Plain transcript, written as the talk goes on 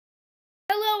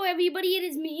everybody, it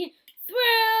is me,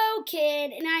 Thrill Kid,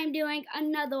 and I am doing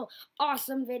another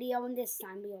awesome video, and this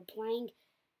time we are playing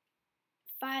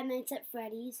 5 Nights at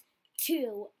Freddy's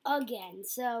 2 again.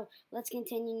 So, let's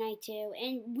continue night 2,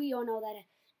 and we all know that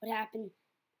what happened.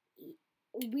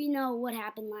 We know what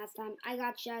happened last time. I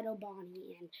got Shadow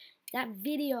Bonnie, and that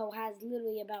video has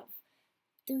literally about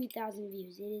 3,000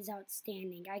 views. It is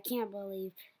outstanding. I can't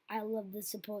believe I love the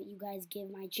support you guys give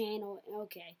my channel.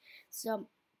 Okay, so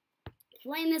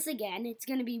playing this again. It's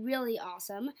going to be really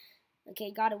awesome.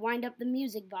 Okay, got to wind up the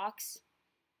music box.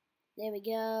 There we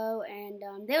go. And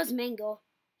there's Mango.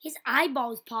 His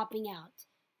eyeball's popping out.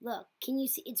 Look, can you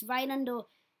see? It's right under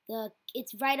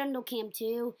cam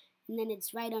 2, and then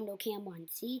it's right under cam 1.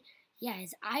 See? Yeah,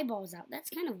 his eyeball's out. That's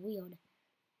kind of weird.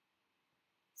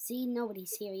 See,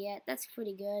 nobody's here yet. That's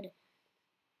pretty good.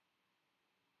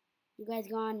 You guys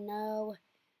gone? No.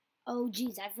 Oh,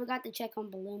 jeez, I forgot to check on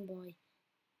Balloon Boy.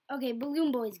 Okay,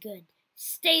 Balloon Boy's good.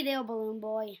 Stay there, Balloon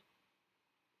Boy.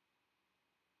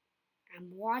 I'm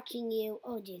watching you.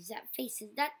 Oh, jeez, that face is...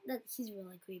 he's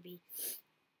really creepy.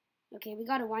 Okay, we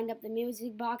gotta wind up the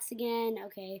music box again.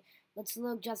 Okay, let's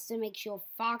look just to make sure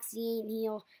Foxy ain't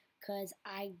here, because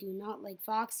I do not like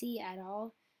Foxy at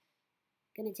all.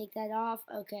 Gonna take that off.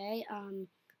 Okay,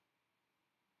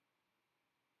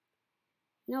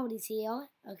 nobody's here.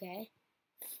 Okay.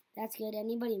 That's good.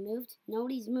 Anybody moved?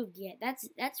 Nobody's moved yet. That's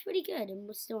pretty good. And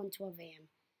we're still in 12 a.m.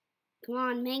 Come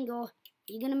on, Mango.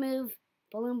 You gonna move?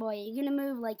 Balloon Boy, you gonna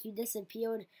move like you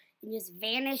disappeared and just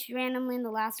vanished randomly in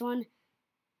the last one?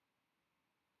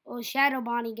 Or Shadow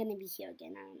Bonnie gonna be here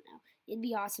again? I don't know. It'd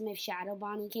be awesome if Shadow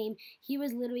Bonnie came. He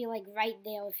was literally like right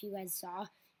there if you guys saw.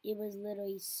 It was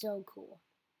literally so cool.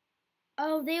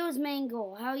 Oh, there was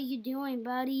Mango. How are you doing,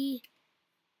 buddy?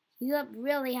 He's up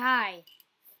really high.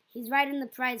 He's right in the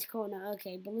prize corner.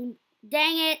 Okay, Balloon...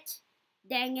 Dang it!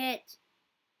 Dang it!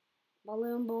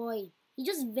 Balloon Boy. He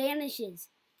just vanishes.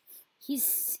 He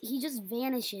just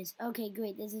vanishes. Okay,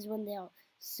 great. This is when they're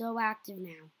so active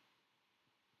now.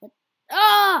 But...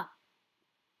 Ah!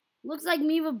 Looks like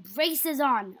me with braces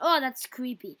on. Oh, that's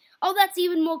creepy. Oh, that's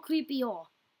even more creepy. Oh.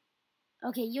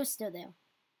 Okay, you're still there.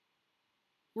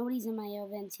 Nobody's in my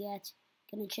events yet.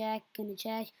 Gonna check.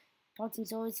 Parts and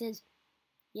services.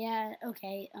 Yeah,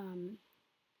 okay,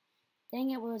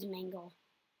 dang it, where's Mango?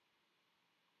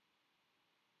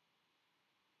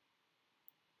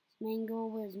 Mango,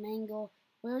 where's Mango?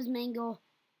 Where's Mango?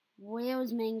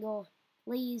 Where's Mango?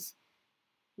 Please.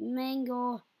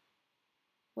 Mango.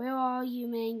 Where are you,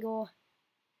 Mango?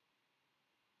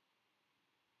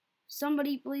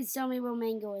 Somebody please tell me where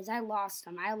Mango is. I lost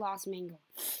him. I lost Mango.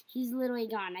 He's literally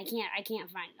gone. I can't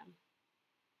find him.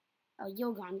 Oh,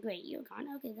 you're gone. Great, you're gone.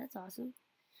 Okay, that's awesome.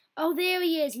 Oh, there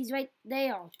he is. He's right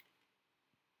there.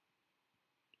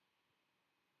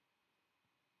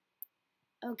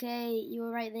 Okay, you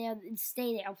were right there.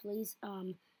 Stay there, please.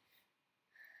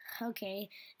 Okay.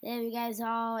 There you guys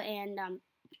are, and,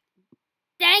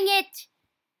 dang it!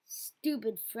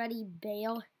 Stupid Freddy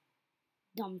Bale.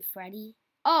 Dumb Freddy.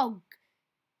 Oh!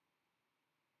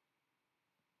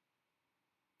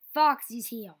 Foxy's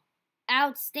here.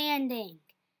 Outstanding.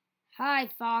 Hi,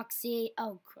 Foxy.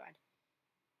 Oh, crud.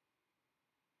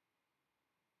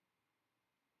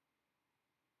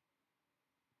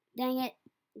 Dang it.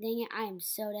 Dang it. I am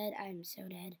so dead. I am so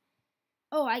dead.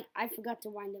 Oh, I forgot to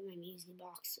wind up my music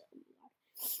box. Oh, my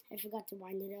God. I forgot to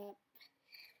wind it up.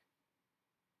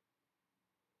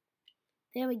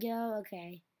 There we go.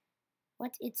 Okay.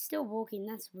 What? It's still working.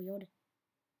 That's weird.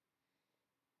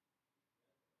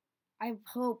 I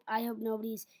hope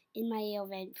nobody's in my AO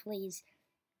vent, please.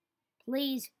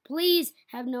 Please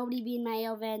have nobody be in my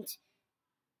AO vent.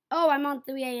 Oh, I'm on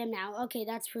 3 a.m. now. Okay,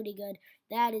 that's pretty good.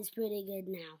 That is pretty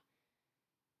good now.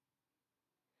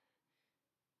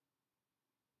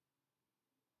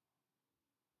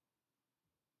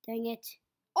 Dang it.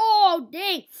 Oh,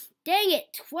 dang it,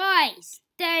 twice.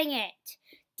 Dang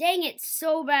it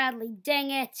so badly.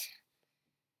 Dang it.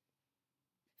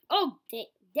 Oh,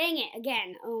 dang it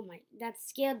again. Oh my, that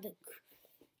scared the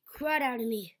crud out of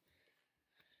me.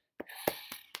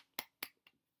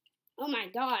 Oh my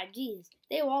God, jeez.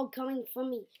 They were all coming from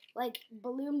me. Like,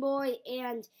 Balloon Boy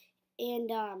and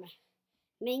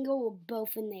Mango were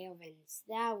both in the ovens.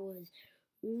 That was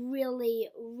really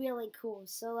cool.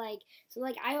 So like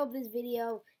I hope this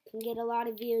video can get a lot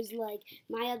of views like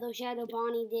my other Shadow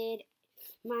Bonnie did.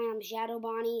 My Shadow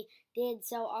Bonnie did.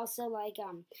 So also like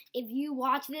if you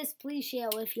watch this, please share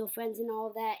with your friends and all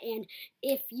of that. And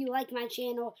if you like my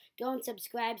channel, go and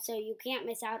subscribe so you can't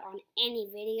miss out on any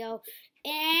video.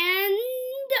 And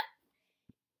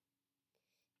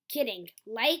kidding.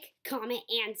 Like, comment,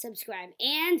 and subscribe.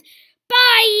 And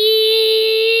Bye!